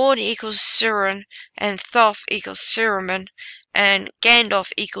 Nord equals Sauron, and Thoth equals Saruman, and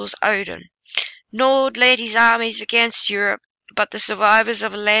Gandalf equals Odin. Nord led his armies against Europe, but the survivors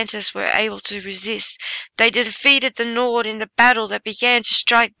of Atlantis were able to resist. They defeated the Nord in the battle that began to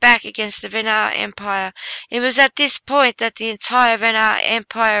strike back against the Venar Empire. It was at this point that the entire Venar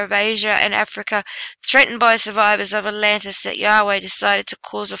Empire of Asia and Africa, threatened by survivors of Atlantis, that Yahweh decided to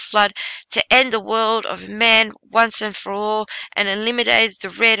cause a flood to end the world of man once and for all, and eliminated the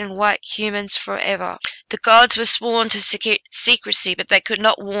red and white humans forever. The gods were sworn to secrecy, but they could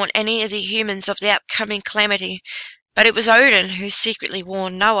not warn any of the humans of the upcoming calamity. But it was Odin who secretly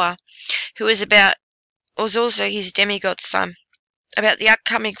warned Noah, who was also his demigod son, about the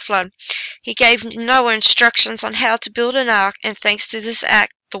upcoming flood. He gave Noah instructions on how to build an ark, and thanks to this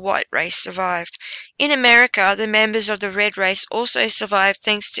act, the white race survived. In America, the members of the red race also survived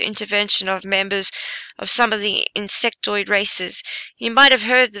thanks to intervention of members of some of the insectoid races. You might have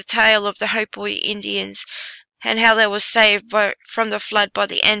heard the tale of the Hopi Indians, and how they were saved from the flood by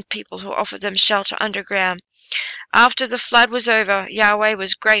the Ant people who offered them shelter underground. After the flood was over, Yahweh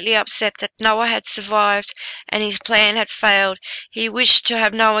was greatly upset that Noah had survived and his plan had failed. He wished to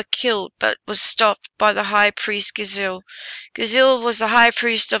have Noah killed, but was stopped by the high priest Gazil. Gazil was the high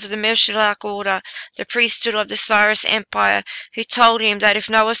priest of the Melchizedek order, the priesthood of the Cyrus Empire, who told him that if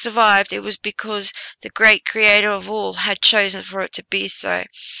Noah survived, it was because the great creator of all had chosen for it to be so.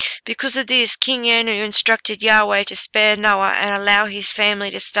 Because of this, King Anu instructed Yahweh to spare Noah and allow his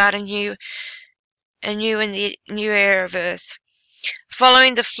family to start anew in the new era of earth.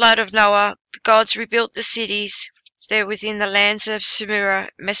 Following the flood of Noah, the gods rebuilt the cities there within the lands of Sumer,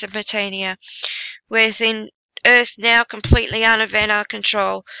 Mesopotamia, within earth now completely under Venar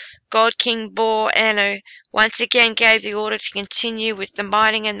control. God King Bor Anu once again gave the order to continue with the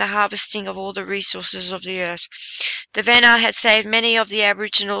mining and the harvesting of all the resources of the earth. The Venar had saved many of the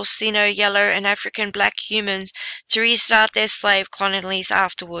Aboriginal, Sino, Yellow, and African black humans to restart their slave colonies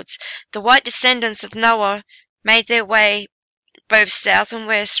afterwards. The white descendants of Noah made their way both south and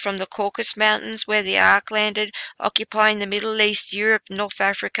west from the Caucasus Mountains, where the Ark landed, occupying the Middle East, Europe, North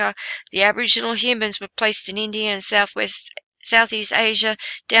Africa. The Aboriginal humans were placed in India and Southeast Asia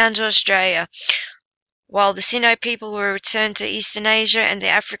down to Australia, while the Sino people were returned to Eastern Asia and the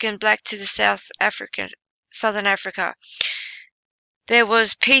African black to the Southern Africa. There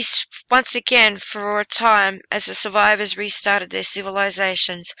was peace once again for a time as the survivors restarted their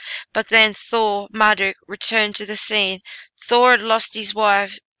civilizations, but then Thor, Marduk, returned to the scene. Thor had lost his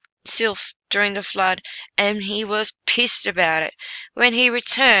wife, Sylph, during the flood, and he was pissed about it. When he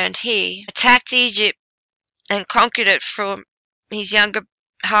returned, he attacked Egypt and conquered it from his younger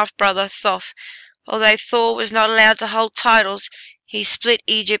half-brother Thoth. Although Thor was not allowed to hold titles, he split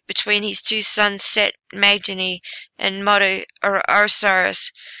Egypt between his two sons Set, Magni, and Modu, or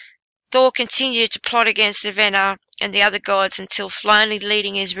Osiris. Thor continued to plot against the Venar, and the other gods until finally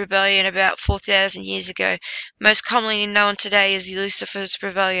leading his rebellion about 4,000 years ago, most commonly known today as Lucifer's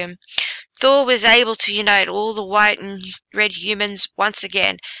rebellion. Thor was able to unite all the white and red humans once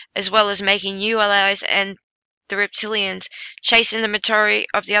again, as well as making new allies and the reptilians, chasing the majority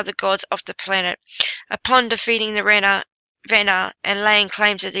of the other gods off the planet. Upon defeating the Vena and laying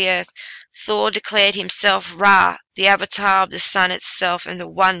claim to the earth, Thor declared himself Ra, the avatar of the sun itself and the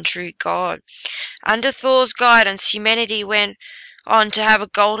one true god. Under Thor's guidance, humanity went on to have a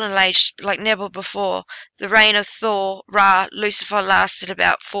golden age like never before. The reign of Thor, Ra, Lucifer lasted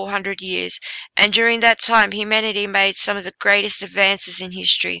about 400 years, and during that time humanity made some of the greatest advances in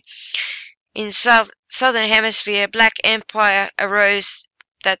history. In southern hemisphere, Black Empire arose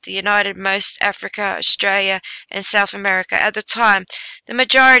that united most Africa, Australia, and South America. At the time, the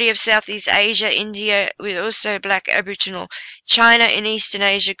majority of Southeast Asia, India was also black Aboriginal. China and Eastern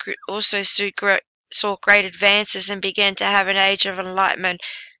Asia also saw great advances and began to have an age of enlightenment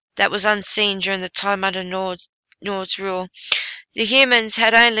that was unseen during the time under Nord's rule. The humans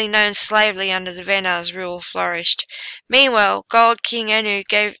had only known slavery under the Vena's rule flourished. Meanwhile, God King Anu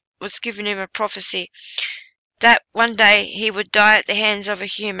was given him a prophecy that one day he would die at the hands of a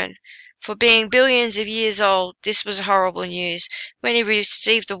human. For being billions of years old, this was horrible news. When he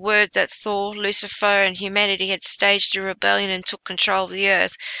received the word that Thor, Lucifer, and humanity had staged a rebellion and took control of the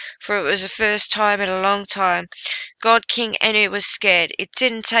earth, for it was the first time in a long time, God King Anu was scared. It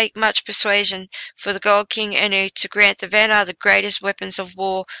didn't take much persuasion for the God King Anu to grant the Vena the greatest weapons of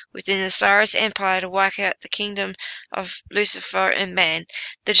war within the Cyrus Empire to wipe out the kingdom of Lucifer and man.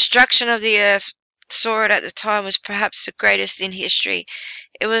 The destruction of the earth saw it at the time was perhaps the greatest in history.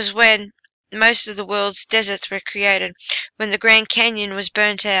 It was when most of the world's deserts were created, when the Grand Canyon was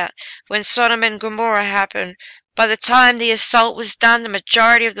burnt out, when Sodom and Gomorrah happened. By the time the assault was done, the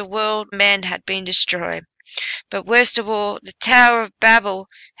majority of the world men had been destroyed. But worst of all, the Tower of Babel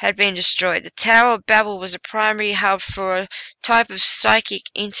had been destroyed. The Tower of Babel was a primary hub for a type of psychic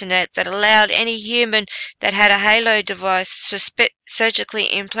internet that allowed any human that had a halo device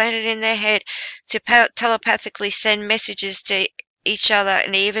surgically implanted in their head to telepathically send messages to each other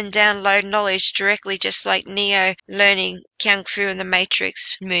and even download knowledge directly, just like Neo learning Kung Fu in the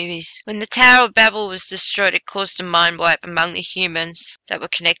Matrix movies. When the Tower of Babel was destroyed, it caused a mind wipe among the humans that were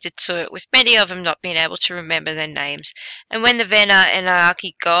connected to it, with many of them not being able to remember their names. And when the Vena and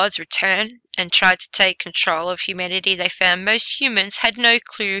Anunnaki gods returned and tried to take control of humanity, they found most humans had no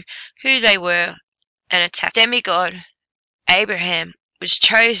clue who they were and attacked. Demigod Abraham was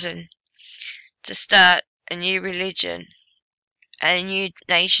chosen to start a new religion, a new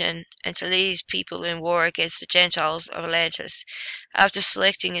nation, and to lead his people in war against the Gentiles of Atlantis. After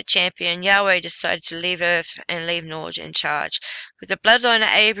selecting a champion, Yahweh decided to leave Earth and leave Nord in charge. With the bloodline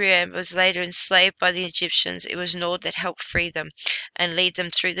of Abraham was later enslaved by the Egyptians, it was Nord that helped free them and lead them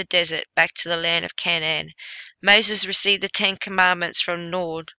through the desert back to the land of Canaan. Moses received the 10 Commandments from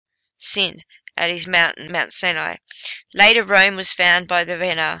Nord, Sin, at his mountain, Mount Sinai. Later Rome was founded by the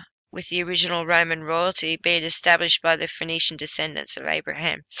Vena, with the original Roman royalty being established by the Phoenician descendants of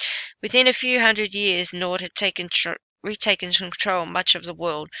Abraham. Within a few hundred years, Nord had retaken control of much of the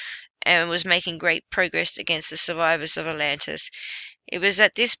world and was making great progress against the survivors of Atlantis. It was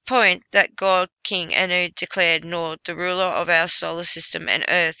at this point that God King Anu declared Nord the ruler of our solar system and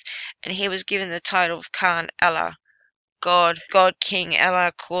Earth, and he was given the title of Khan Allah. God King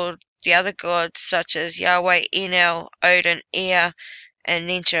Allah called the other gods such as Yahweh, Enel, Odin, Ea, and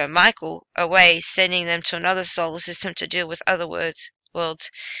Ninja Michael away, sending them to another solar system to deal with other worlds.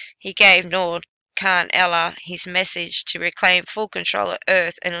 He gave Nord, Khan Allah, his message to reclaim full control of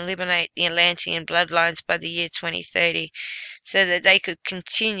Earth and eliminate the Atlantean bloodlines by the year 2030, so that they could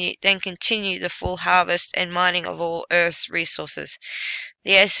continue the full harvest and mining of all Earth's resources.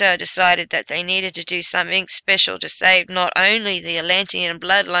 The Esa decided that they needed to do something special to save not only the Atlantean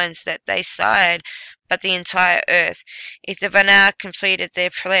bloodlines that they sired, but the entire Earth. If the Vana completed their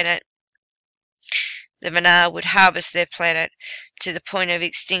planet, the Vana would harvest their planet to the point of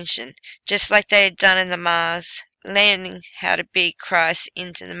extinction, just like they had done in the Mars. Learning how to beat Christ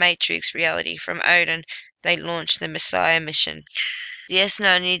into the Matrix reality from Odin, they launched the Messiah mission. The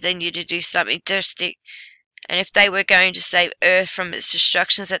Esna knew they needed to do something drastic, and if they were going to save Earth from its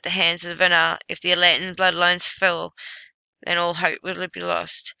destructions at the hands of the Vana, if the Atlantean bloodlines fell, then all hope would be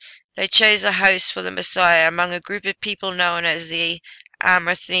lost. They chose a host for the Messiah among a group of people known as the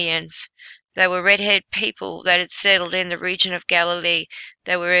Amartheans. They were red-haired people that had settled in the region of Galilee.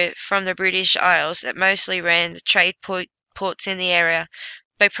 They were from the British Isles that mostly ran the trade ports in the area,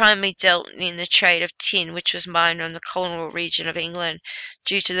 They primarily dealt in the trade of tin, which was mined on the Cornwall region of England,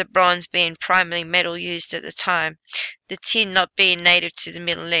 due to the bronze being primary metal used at the time. The tin not being native to the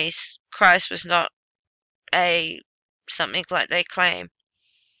Middle East, Christ was not something like they claim.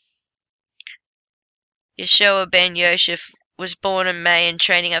 Yeshua ben Yosef was born in May, and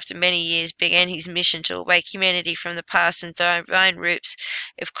training after many years began his mission to awake humanity from the past and divine roots.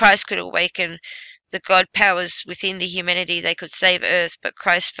 If Christ could awaken the God powers within the humanity, they could save Earth, but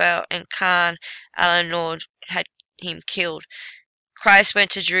Christ fell and Khan al-Nord had him killed. Christ went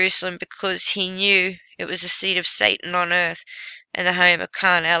to Jerusalem because he knew it was the seat of Satan on earth and the home of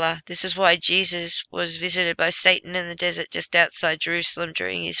Khan Allah. This is why Jesus was visited by Satan in the desert just outside Jerusalem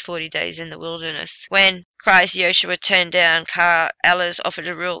during his 40 days in the wilderness. When Christ Yeshua turned down Khan Allah's offer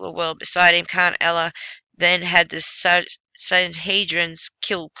to rule the world beside him, Khan Allah then had the Sanhedrins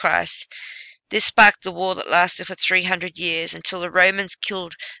kill Christ. This sparked the war that lasted for 300 years until the Romans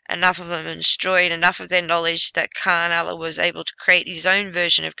killed enough of them and destroyed enough of their knowledge that Khan Allah was able to create his own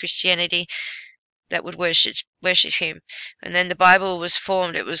version of Christianity that would worship him. And then the Bible was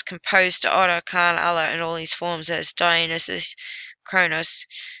formed. It was composed to honor Khan Allah in all his forms as Dionysus, Kronos,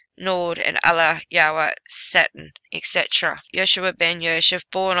 Nord, and Allah, Yahweh, Saturn, etc. Yeshua ben Yosef,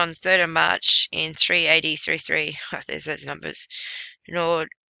 born on the 3rd of March in 380-33. There's those numbers. Nord,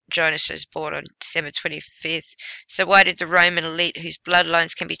 Jonas was born on December 25th. So why did the Roman elite, whose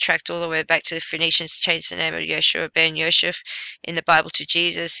bloodlines can be tracked all the way back to the Phoenicians, change the name of Yeshua ben Yosef in the Bible to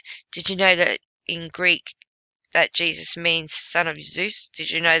Jesus? Did you know that in Greek that Jesus means son of Zeus? Did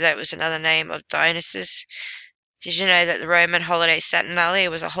you know that was another name of Dionysus? Did you know that the Roman holiday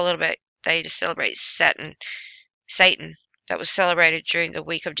Saturnalia was a holiday to celebrate Satan that was celebrated during the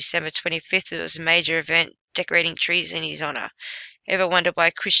week of December 25th? It was a major event, decorating trees in his honor. Ever wonder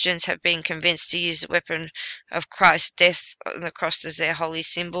why Christians have been convinced to use the weapon of Christ's death on the cross as their holy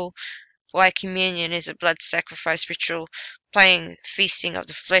symbol? Why communion is a blood sacrifice ritual, playing feasting of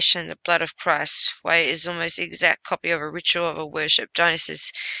the flesh and the blood of Christ? Why it is almost the exact copy of a ritual of a worship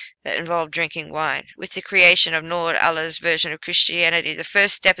Dionysus that involved drinking wine. With the creation of Nord Allah's version of Christianity, the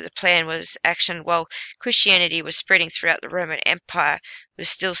first step of the plan was action. While Christianity was spreading throughout the Roman Empire, was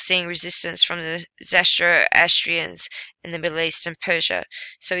still seeing resistance from the Zoroastrians in the Middle East and Persia.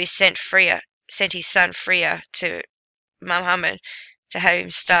 So he sent his son Freya to Muhammad to have him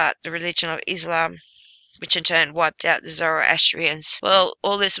start the religion of Islam, which in turn wiped out the Zoroastrians. Well,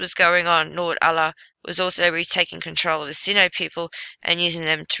 all this was going on, Nord Allah was also retaking control of the Sino people and using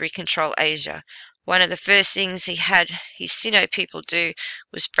them to recontrol Asia. One of the first things he had his Sino people do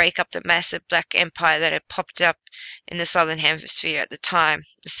was break up the massive black empire that had popped up in the southern hemisphere at the time.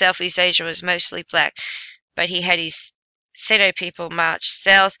 The Southeast Asia was mostly black, but he had his Sino people march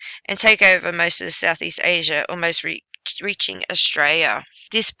south and take over most of the Southeast Asia, almost reaching Australia.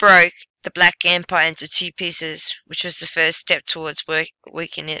 This broke the Black Empire into two pieces, which was the first step towards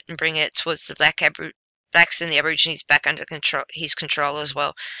weakening it and bringing it towards the blacks and the Aborigines back under his control as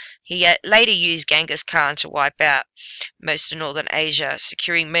well. He later used Genghis Khan to wipe out most of northern Asia,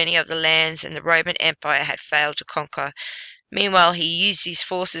 securing many of the lands and the Roman Empire had failed to conquer. Meanwhile, he used his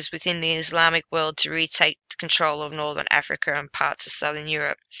forces within the Islamic world to retake control of northern Africa and parts of southern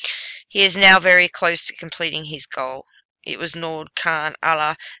Europe. He is now very close to completing his goal. It was Nord Khan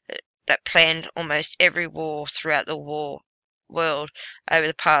Allah that planned almost every war throughout the world over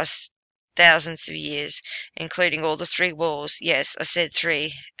the past thousands of years, including all the 3 wars. Yes, I said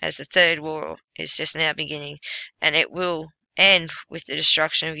 3, as the 3rd war is just now beginning, and it will end with the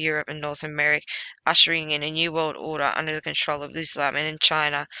destruction of Europe and North America, ushering in a new world order under the control of Islam and in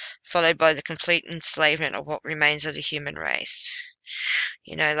China, followed by the complete enslavement of what remains of the human race.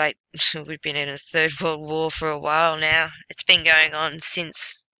 You know, like, we've been in a 3rd World War for a while now. It's been going on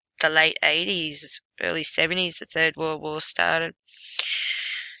since the late 80s, early 70s, the 3rd World War started.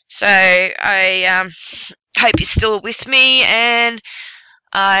 So I hope you're still with me, and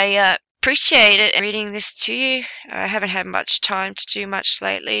I appreciate it reading this to you. I haven't had much time to do much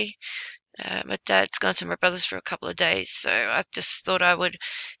lately. My dad's gone to my brother's for a couple of days, so I just thought I would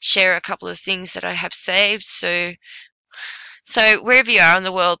share a couple of things that I have saved. So wherever you are in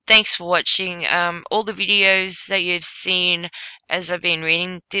the world, thanks for watching. All the videos that you've seen as I've been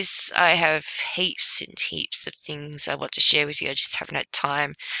reading this, I have heaps and heaps of things I want to share with you. I just haven't had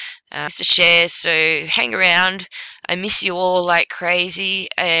time to share, so hang around. I miss you all like crazy,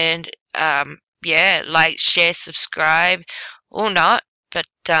 and yeah, like, share, subscribe, or not, but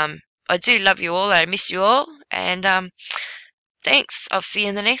I do love you all. I miss you all, and thanks. I'll see you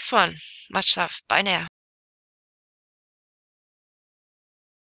in the next one. Much love. Bye now.